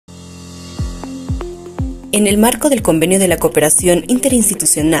En el marco del convenio de la cooperación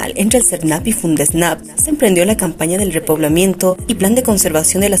interinstitucional entre el Sernap y Fundesnap, se emprendió la campaña del repoblamiento y plan de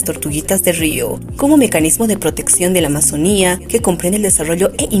conservación de las tortuguitas de río, como mecanismo de protección de la Amazonía que comprende el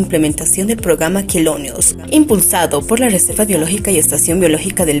desarrollo e implementación del programa Quelonios, impulsado por la Reserva Biológica y Estación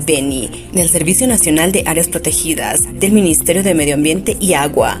Biológica del Beni, del Servicio Nacional de Áreas Protegidas, del Ministerio de Medio Ambiente y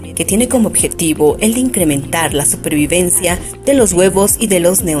Agua, que tiene como objetivo el de incrementar la supervivencia de los huevos y de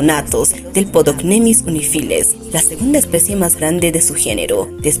los neonatos del Podocnemis unifiles, la segunda especie más grande de su género,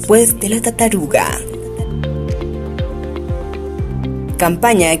 después de la tartaruga.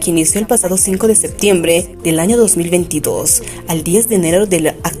 Campaña que inició el pasado 5 de septiembre del año 2022 al 10 de enero de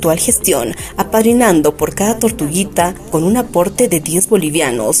la actual gestión, apadrinando por cada tortuguita con un aporte de 10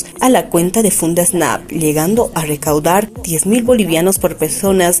 bolivianos a la cuenta de Fundesnap, llegando a recaudar 10.000 bolivianos por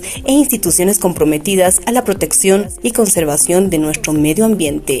personas e instituciones comprometidas a la protección y conservación de nuestro medio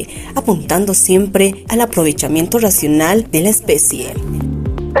ambiente, apuntando siempre al aprovechamiento racional de la especie.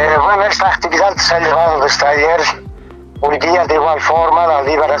 Bueno, esta actividad se ha llevado desde ayer. Hoy día, de igual forma, la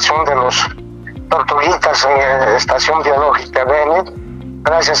liberación de los tortuguitas en la Estación Biológica Beni,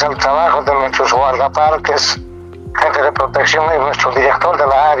 gracias al trabajo de nuestros guardaparques, gente de protección y nuestro director de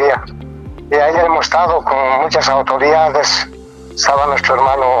la área. Y ayer hemos estado con muchas autoridades, estaba nuestro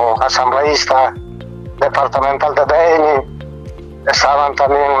hermano asambleísta departamental de Beni, estaban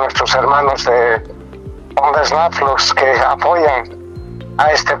también nuestros hermanos de Fundesnap, los que apoyan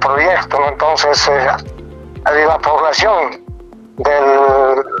a este proyecto, ¿no? Entonces, de la población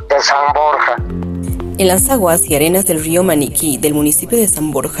del San Borja. En las aguas y arenas del río Maniquí del municipio de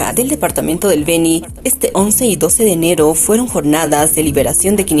San Borja del departamento del Beni, este 11 y 12 de enero fueron jornadas de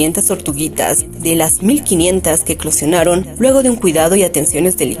liberación de 500 tortuguitas de las 1.500 que eclosionaron luego de un cuidado y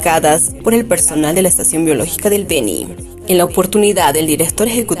atenciones delicadas por el personal de la Estación Biológica del Beni. En la oportunidad, el director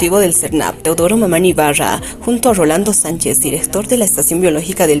ejecutivo del Sernap, Teodoro Mamani Ibarra, junto a Rolando Sánchez, director de la Estación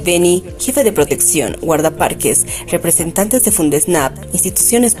Biológica del Beni, jefe de protección, guardaparques, representantes de Fundesnap,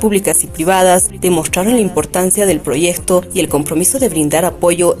 instituciones públicas y privadas, demostraron la importancia del proyecto y el compromiso de brindar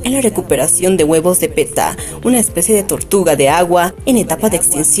apoyo en la recuperación de huevos de peta, una especie de tortuga de agua en etapa de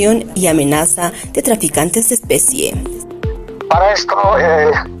extinción y amenaza de traficantes de especie. Para esto,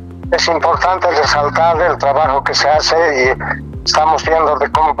 es importante resaltar el trabajo que se hace y estamos viendo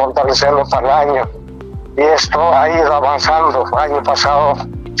de cómo fortalecerlo para el año. Y esto ha ido avanzando. El año pasado,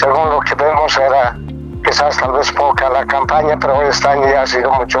 según lo que vemos, era quizás tal vez poca la campaña, pero este año ya ha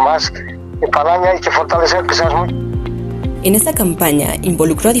sido mucho más. Y para el año hay que fortalecer quizás mucho. En esta campaña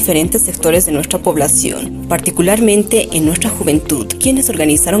involucró a diferentes sectores de nuestra población, particularmente en nuestra juventud, quienes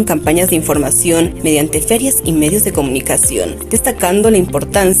organizaron campañas de información mediante ferias y medios de comunicación, destacando la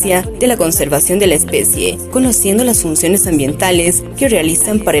importancia de la conservación de la especie, conociendo las funciones ambientales que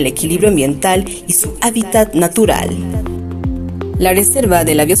realizan para el equilibrio ambiental y su hábitat natural. La Reserva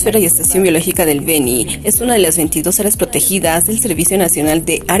de la Biosfera y Estación Biológica del Beni es una de las 22 áreas protegidas del Servicio Nacional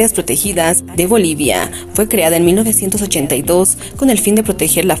de Áreas Protegidas de Bolivia. Fue creada en 1982 con el fin de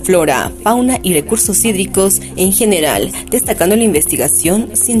proteger la flora, fauna y recursos hídricos en general, destacando la investigación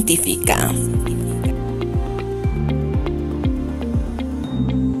científica.